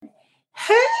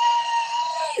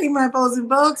Hey, my bows and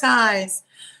bow ties.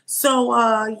 So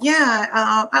I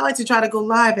like to try to go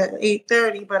live at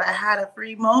 8:30, but I had a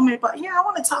free moment. But yeah, I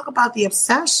want to talk about the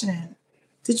obsession.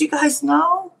 Did you guys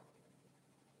know?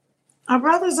 Our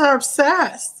brothers are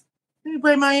obsessed. Let me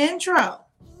play my intro.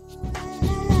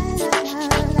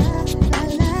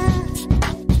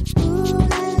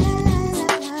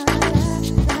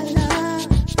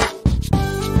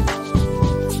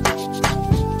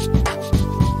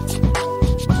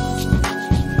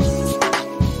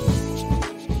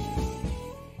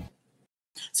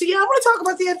 So yeah, I want to talk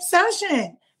about the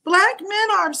obsession. Black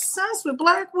men are obsessed with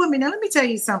black women. Now let me tell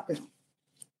you something.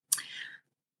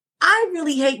 I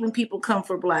really hate when people come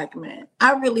for black men.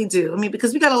 I really do. I mean,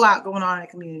 because we got a lot going on in the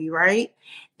community, right?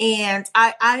 And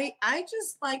I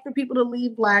just like for people to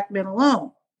leave black men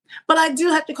alone. But I do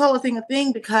have to call a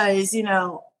thing because,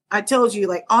 I told you,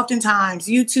 like, oftentimes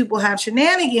YouTube will have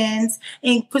shenanigans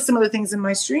and put some other things in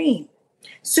my stream.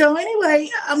 So anyway,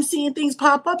 I'm seeing things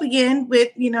pop up again with,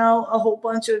 a whole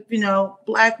bunch of,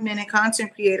 black men and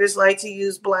content creators like to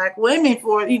use black women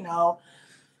for,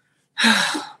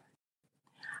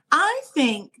 I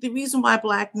think the reason why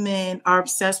black men are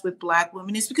obsessed with black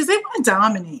women is because they want to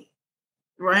dominate,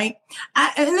 right?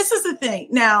 And this is the thing.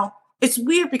 Now, it's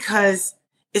weird because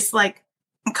it's like,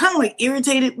 I'm kind of like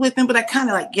irritated with them, but I kind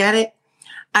of like get it.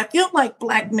 I feel like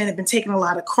black men have been taking a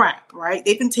lot of crap, right?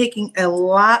 They've been taking a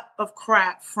lot of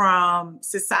crap from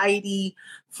society,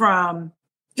 from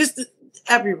just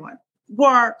everyone,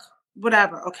 work,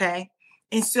 whatever, okay?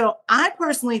 And so I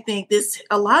personally think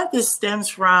a lot of this stems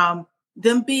from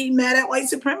them being mad at white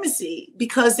supremacy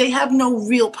because they have no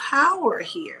real power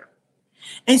here.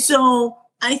 And so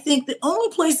I think the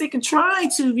only place they can try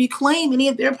to reclaim any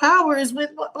of their power is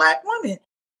with black women.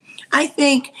 I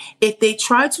think if they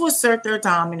try to assert their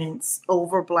dominance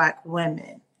over black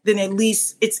women, then at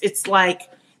least it's like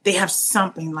they have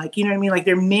something, like, you know what I mean? Like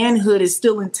their manhood is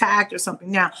still intact or something.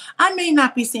 Now, I may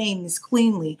not be saying this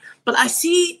cleanly, but I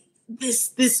see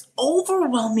this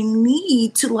overwhelming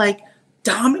need to like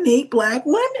dominate black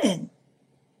women.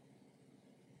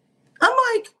 I'm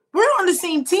like, we're on the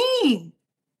same team.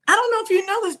 I don't know if you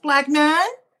know this, black man.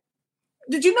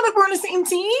 Did you know that we're on the same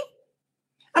team?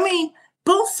 I mean,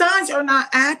 both sides are not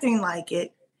acting like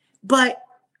it, but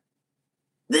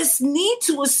this need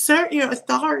to assert your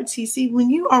authority. See,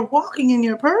 when you are walking in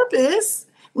your purpose,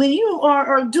 when you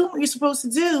are doing what you're supposed to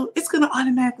do, it's going to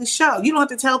automatically show. You don't have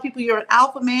to tell people you're an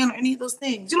alpha man or any of those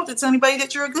things. You don't have to tell anybody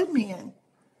that you're a good man.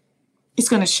 It's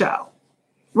going to show.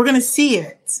 We're going to see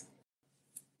it.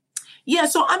 Yeah,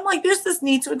 so I'm like, there's this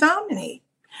need to dominate.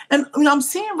 And I'm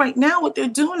seeing right now what they're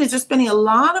doing is they're spending a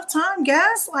lot of time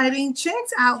gaslighting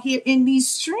chicks out here in these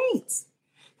streets,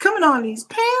 coming on these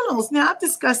panels. Now, I've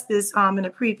discussed this in a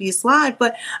previous live,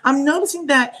 but I'm noticing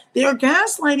that they're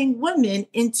gaslighting women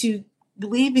into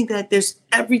believing that there's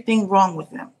everything wrong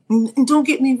with them. And don't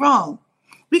get me wrong.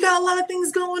 We got a lot of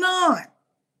things going on.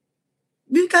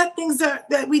 We've got things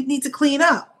that we need to clean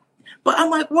up. But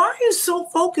I'm like, why are you so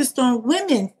focused on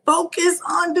women? Focus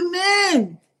on the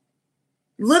men.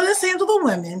 Let us handle the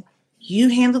women. You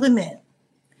handle the men.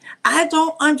 I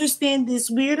don't understand this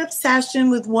weird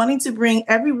obsession with wanting to bring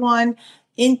everyone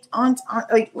in on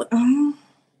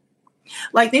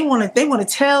like they want to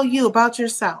tell you about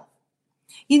yourself.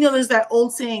 There's that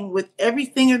old saying, with every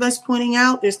finger that's pointing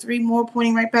out, there's three more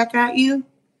pointing right back at you.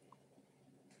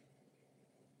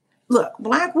 Look,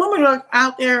 black women are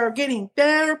out there getting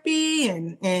therapy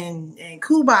and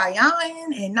kumbaya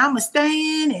and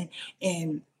namaste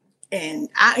and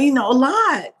I, a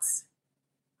lot.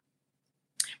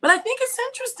 But I think it's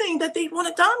interesting that they want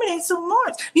to dominate so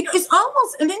much. It's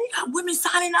almost, and then you got women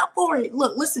signing up for it.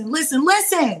 Look, listen.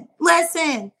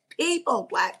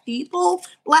 People,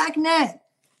 black men.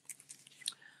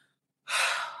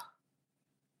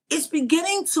 It's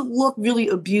beginning to look really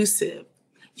abusive.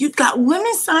 You've got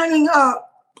women signing up.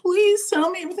 Please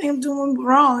tell me everything I'm doing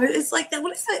wrong. It's like that.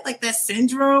 What is it? Like that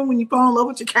syndrome when you fall in love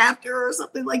with your captor or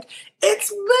something. Like,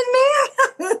 it's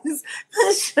bananas.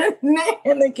 The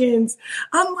shenanigans.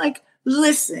 I'm like,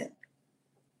 listen.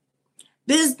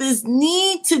 There's this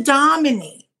need to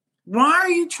dominate. Why are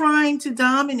you trying to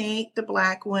dominate the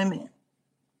black women?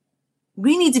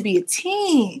 We need to be a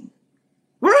team.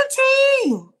 We're a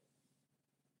team.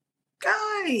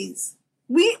 Guys.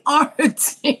 We are a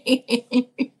team.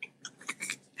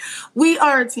 We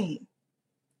are a team.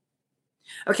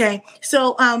 Okay.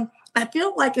 So I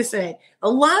feel like I said, a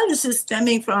lot of this is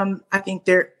stemming from, I think,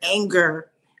 their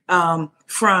anger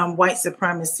from white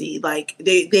supremacy. Like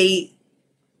they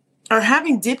are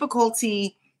having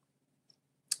difficulty,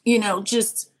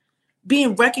 just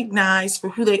being recognized for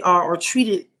who they are or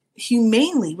treated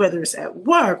humanely, whether it's at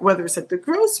work, whether it's at the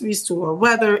grocery store,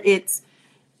 whether it's,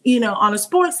 on a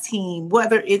sports team,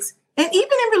 whether it's, and even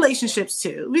in relationships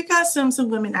too. We've got some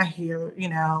women out here,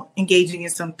 engaging in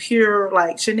some pure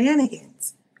like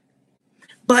shenanigans.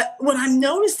 But what I'm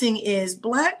noticing is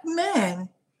Black men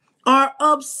are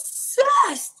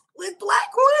obsessed with Black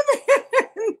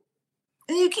women.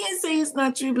 And you can't say it's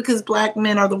not true, because Black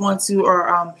men are the ones who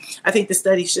are, I think the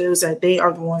study shows that they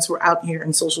are the ones who are out here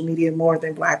in social media more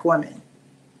than Black women.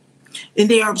 And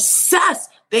they are obsessed.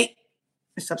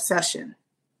 It's obsession.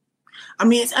 I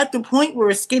mean, it's at the point where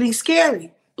it's getting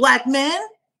scary. Black men,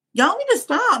 y'all need to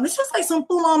stop. It's just like some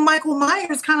full-on Michael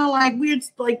Myers kind of like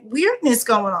weirdness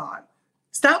going on.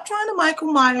 Stop trying to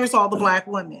Michael Myers all the Black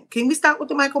women. Can we stop with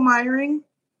the Michael Myering?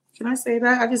 Can I say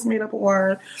that? I just made up a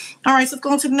word. All right, so let's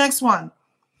go on to the next one.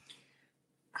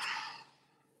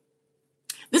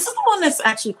 This is the one that's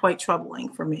actually quite troubling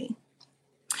for me,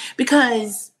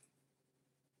 because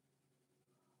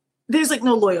there's like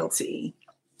no loyalty.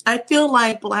 I feel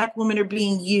like Black women are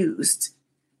being used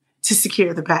to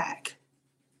secure the bag.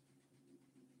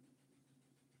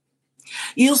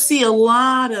 You'll see a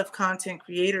lot of content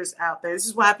creators out there. This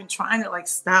is why I've been trying to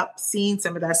stop seeing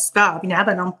some of that stuff. Now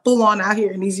that I'm full on out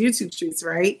here in these YouTube streets,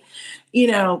 right?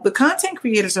 The content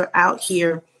creators are out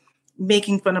here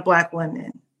making fun of Black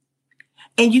women.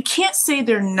 And you can't say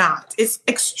they're not. It's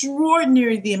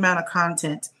extraordinary the amount of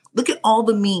content. Look at all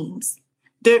the memes.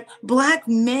 Black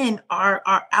men are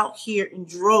out here in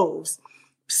droves,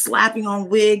 slapping on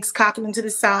wigs, cocking them to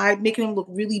the side, making them look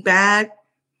really bad,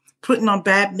 putting on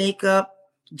bad makeup,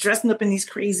 dressing up in these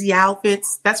crazy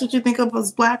outfits. That's what you think of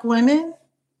as Black women?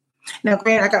 Now,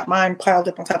 granted, I got mine piled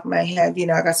up on top of my head.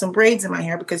 I got some braids in my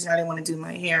hair because I didn't want to do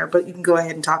my hair, but you can go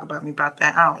ahead and talk about me about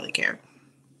that. I don't really care.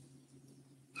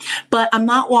 But I'm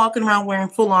not walking around wearing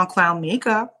full-on clown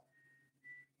makeup.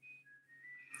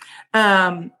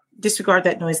 Disregard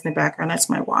that noise in the background. That's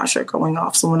my washer going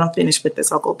off. So when I'm finished with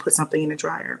this, I'll go put something in the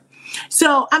dryer.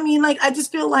 So, I mean, I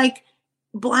just feel like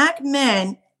Black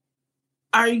men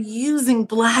are using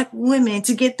Black women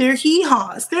to get their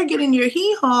hee-haws. They're getting your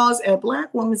hee-haws at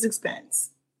Black women's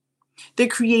expense. They're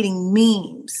creating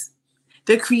memes.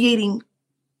 They're creating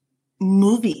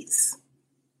movies.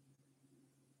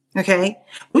 Okay?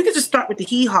 We could just start with the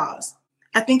hee-haws.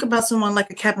 I think about someone like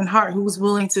a Kevin Hart who was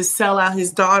willing to sell out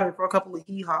his daughter for a couple of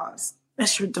hee-haws.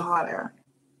 That's your daughter.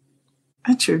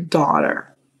 That's your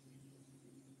daughter.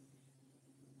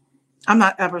 I'm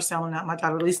not ever selling out my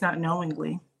daughter, at least not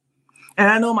knowingly. And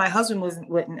I know my husband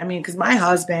wouldn't. I mean, because my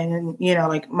husband,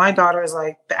 and my daughter is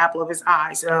like the apple of his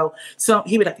eye. So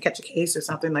he would have to catch a case or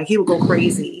something. He would go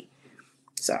crazy.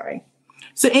 Sorry.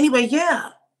 So anyway, yeah,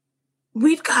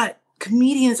 we've got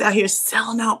comedians out here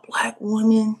selling out Black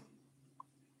women.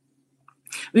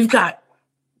 We've got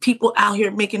people out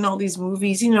here making all these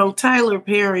movies. Tyler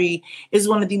Perry is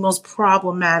one of the most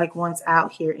problematic ones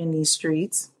out here in these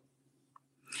streets.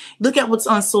 Look at what's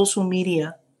on social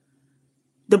media.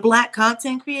 The Black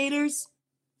content creators,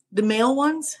 the male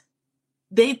ones,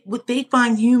 what they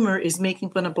find humor is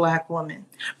making fun of Black women.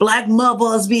 Black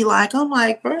mothers be like, I'm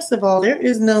like, first of all, there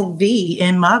is no V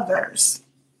in my verse.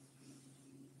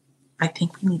 I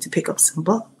think we need to pick up some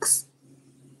books.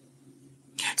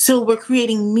 So we're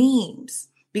creating memes.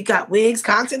 We got wigs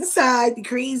cocked to the side, the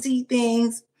crazy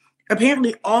things.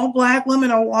 Apparently, all Black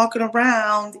women are walking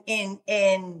around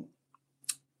in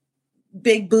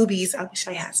big boobies. I wish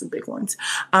I had some big ones.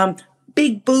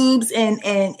 Big boobs and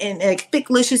thick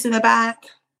licious in the back.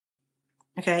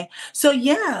 Okay, so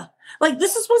yeah,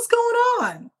 this is what's going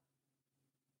on.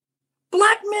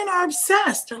 Black men are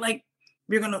obsessed. They're like,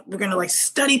 we're gonna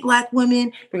study Black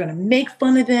women. We're gonna make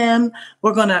fun of them.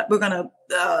 We're gonna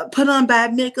put on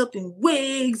bad makeup and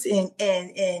wigs, and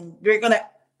we're gonna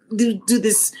do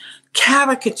this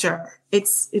caricature.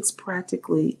 It's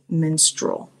practically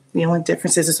minstrel. The only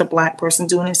difference is it's a Black person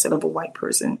doing it instead of a white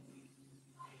person.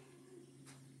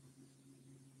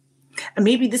 And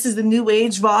maybe this is the new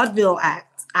age vaudeville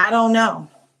act. I don't know,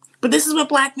 but this is what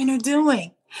Black men are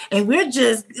doing, and we're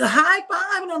just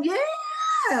high-fiving them.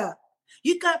 Yeah.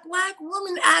 You got Black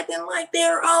women acting like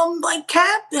they're held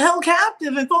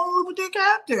captive and falling in love with their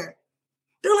captor.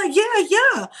 They're like,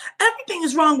 yeah, everything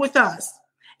is wrong with us.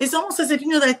 It's almost as if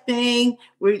that thing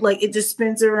where it just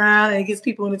spins around and it gets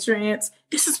people in a trance.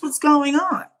 This is what's going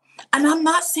on. And I'm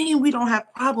not saying we don't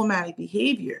have problematic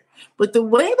behavior, but the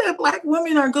way that Black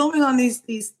women are going on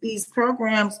these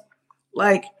programs,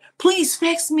 please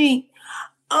fix me.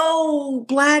 Oh,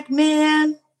 Black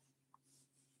man.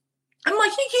 I'm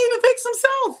like, he can't even fix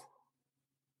himself.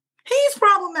 He's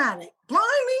problematic. Blind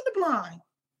lead the blind.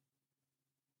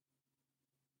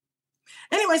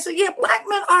 Anyway, so yeah, black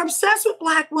men are obsessed with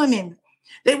black women.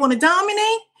 They want to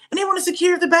dominate and they want to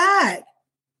secure the bag.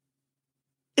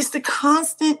 It's the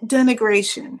constant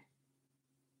denigration.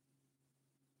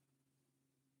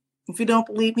 If you don't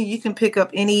believe me, you can pick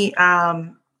up any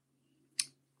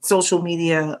social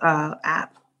media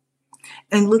app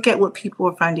and look at what people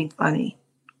are finding funny.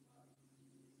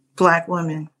 Black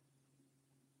women.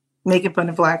 Making fun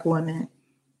of black women.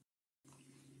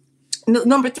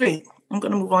 Number 3. I'm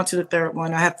going to move on to the third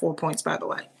one. I have 4 points, by the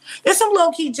way. There's some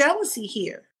low-key jealousy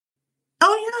here.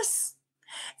 Oh, yes.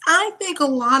 I think a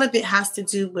lot of it has to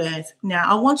do with, now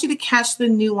I want you to catch the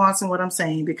nuance in what I'm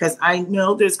saying, because I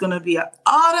know there's going to be an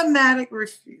automatic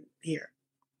refute here.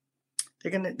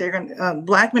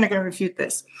 Black men are going to refute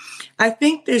this. I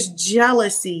think there's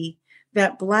jealousy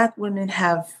that black women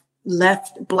have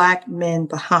left black men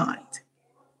behind.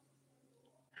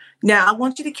 Now, I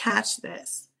want you to catch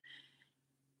this.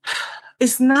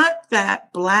 It's not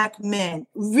that black men,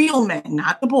 real men,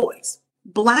 not the boys,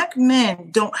 black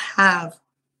men don't have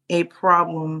a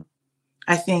problem,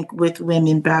 I think, with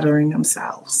women bettering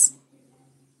themselves.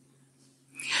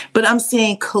 But I'm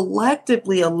saying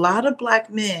collectively, a lot of black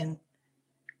men,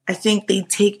 I think they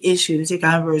take issue, take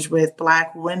umbrage with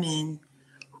black women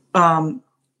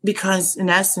because in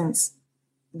essence,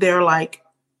 they're like,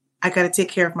 I got to take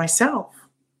care of myself.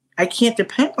 I can't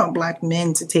depend on black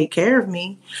men to take care of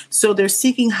me. So they're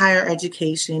seeking higher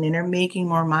education and they're making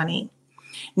more money.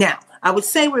 Now, I would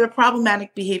say where the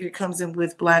problematic behavior comes in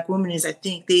with black women is I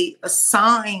think they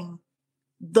assign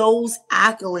those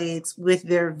accolades with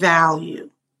their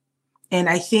value. And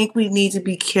I think we need to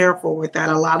be careful with that.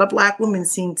 A lot of black women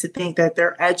seem to think that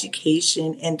their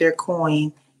education and their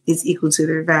coin is equal to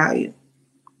their value.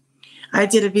 I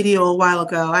did a video a while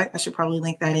ago, I should probably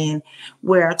link that in,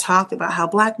 where I talked about how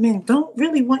black men don't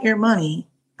really want your money.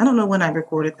 I don't know when I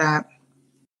recorded that.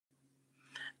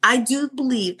 I do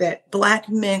believe that black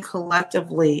men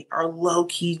collectively are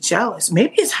low-key jealous.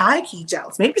 Maybe it's high-key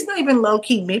jealous. Maybe it's not even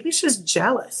low-key. Maybe it's just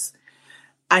jealous.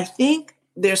 I think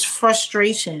there's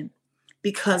frustration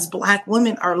because black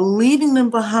women are leaving them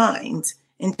behind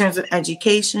in terms of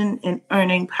education and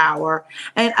earning power.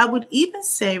 And I would even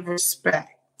say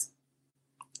respect.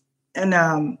 And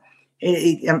I'm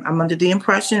under the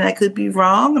impression, I could be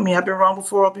wrong. I mean, I've been wrong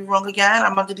before, I'll be wrong again.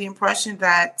 I'm under the impression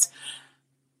that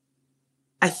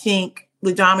I think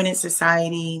the dominant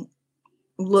society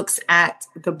looks at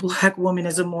the black woman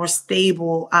as a more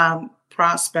stable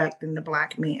prospect than the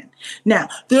black man. Now,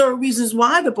 there are reasons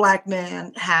why the black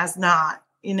man has not,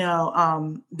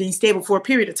 been stable for a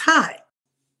period of time.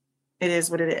 It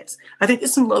is what it is. I think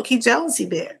there's some low-key jealousy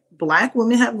there. Black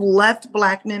women have left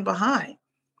black men behind.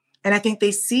 And I think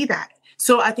they see that.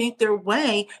 So I think their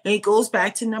way, and it goes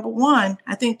back to number 1,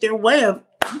 I think their way of,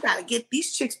 we got to get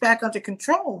these chicks back under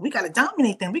control. We got to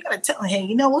dominate them. We got to tell them,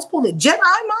 hey, let's pull the Jedi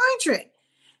mind trick.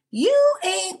 You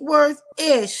ain't worth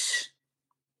ish.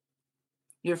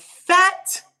 You're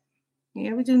fat.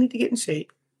 Yeah, we do need to get in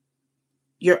shape.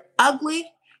 You're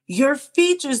ugly. Your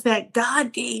features that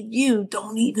God gave you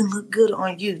don't even look good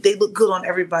on you. They look good on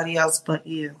everybody else but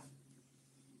you.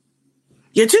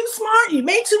 You're too smart. You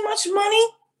make too much money.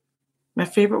 My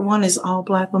favorite one is all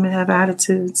black women have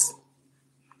attitudes.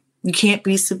 You can't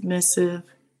be submissive.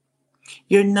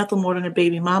 You're nothing more than a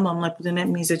baby mama. I'm like, well, then that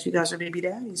means that you guys are baby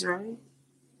daddies, right?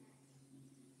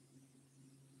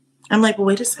 I'm like, well,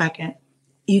 wait a second.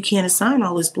 You can't assign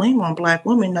all this blame on black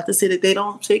women. Not to say that they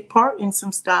don't take part in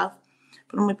some stuff.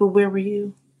 But I'm like, well, where were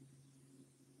you?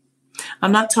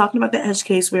 I'm not talking about the edge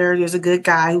case where there's a good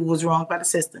guy who was wronged by the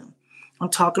system. I'm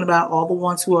talking about all the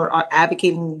ones who are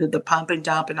advocating the pump and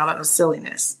dump and all that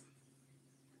silliness.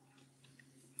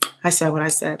 I said what I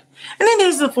said. And then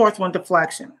there's the 4th one,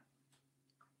 deflection.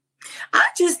 I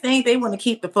just think they want to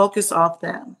keep the focus off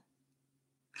them.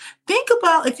 Think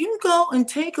about if you go and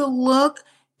take a look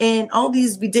in all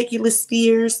these ridiculous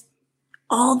spheres,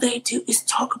 all they do is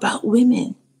talk about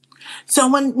women. So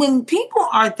when people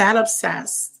are that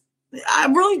obsessed, I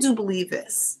really do believe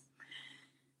this.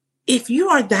 If you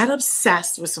are that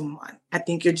obsessed with someone, I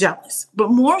think you're jealous.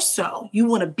 But more so, you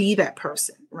want to be that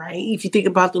person, right? If you think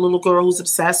about the little girl who's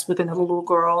obsessed with another little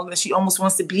girl, and she almost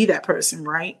wants to be that person,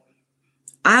 right?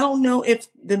 I don't know if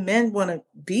the men want to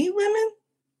be women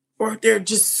or if they're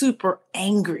just super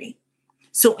angry.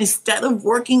 So instead of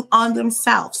working on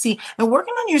themselves, see, and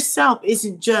working on yourself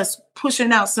isn't just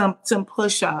pushing out some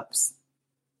push-ups.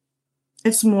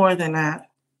 It's more than that.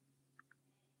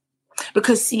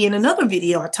 Because see, in another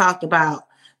video, I talked about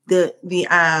the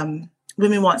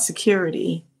women want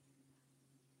security,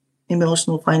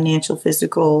 emotional, financial,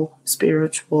 physical,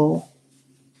 spiritual,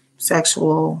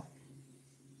 sexual,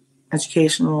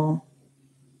 educational,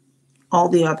 all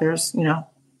the others,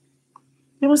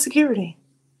 they want security.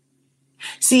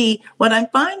 See, what I'm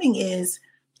finding is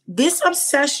this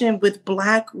obsession with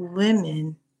Black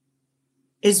women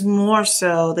is more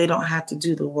so they don't have to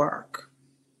do the work.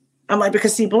 I'm like,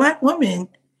 because see, Black women,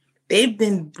 they've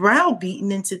been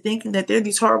browbeaten into thinking that they're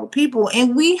these horrible people.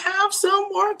 And we have some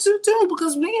work to do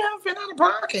because we have been out of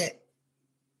pocket.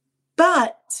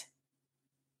 But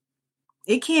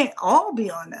it can't all be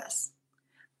on us.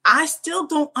 I still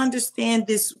don't understand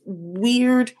this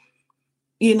weird,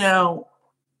 I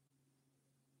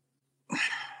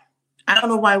don't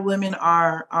know why women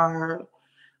are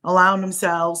allowing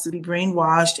themselves to be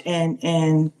brainwashed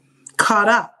and caught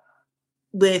up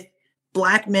with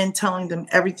Black men telling them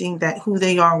everything that who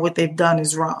they are and what they've done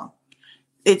is wrong.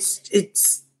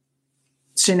 It's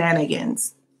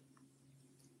shenanigans.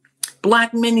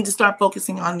 Black men need to start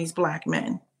focusing on these Black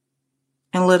men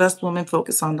and let us women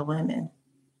focus on the women.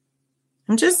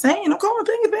 I'm just saying, I'm calling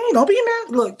thing a thing. Don't be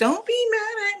mad. Look, don't be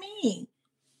mad at me.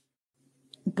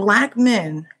 Black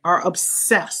men are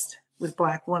obsessed with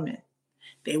Black women.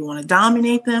 They want to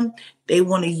dominate them. They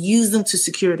want to use them to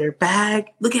secure their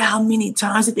bag. Look at how many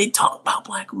times that they talk about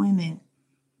Black women.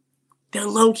 They're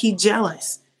low-key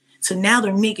jealous. So now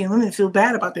they're making women feel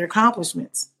bad about their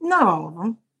accomplishments. Not all of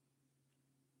them.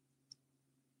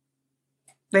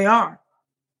 They are.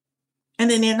 And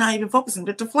then they're not even focusing.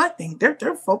 They're deflecting.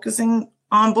 They're focusing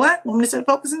on Black women instead of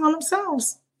focusing on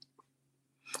themselves.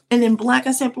 And then Black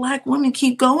women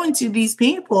keep going to these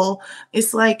people.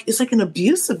 It's like an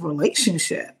abusive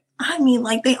relationship. I mean,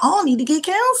 like they all need to get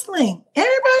counseling.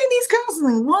 Everybody needs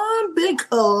counseling. One big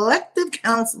collective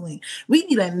counseling. We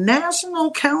need a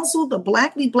national council, the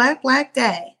Blackly Black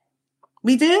Day.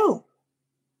 We do.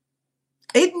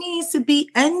 It needs to be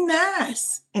en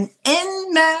masse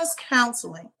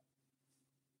counseling.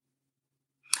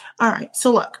 All right.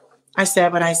 So look, I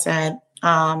said what I said.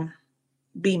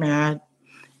 Be mad.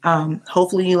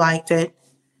 Hopefully you liked it.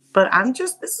 But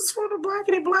this is for the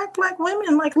black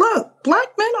women. Like, look, Black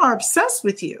men are obsessed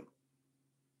with you.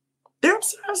 They're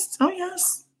obsessed. Oh,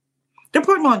 yes. They're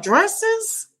putting on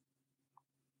dresses.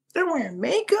 They're wearing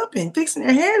makeup and fixing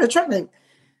their hair. They're trying to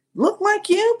look like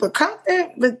you, but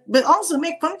also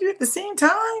make fun of you at the same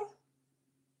time.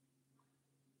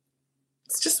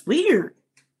 It's just weird.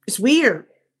 It's weird.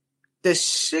 The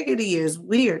shiggity is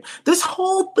weird. This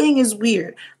whole thing is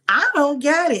weird. I don't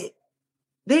get it.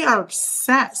 They are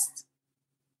obsessed.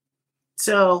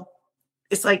 So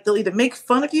it's like they'll either make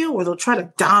fun of you or they'll try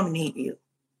to dominate you.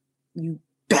 You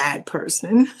bad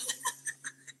person.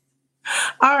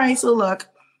 All right, so look,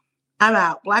 I'm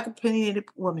out. Black Opinionated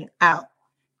Woman out.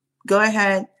 Go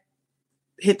ahead,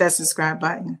 hit that subscribe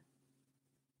button.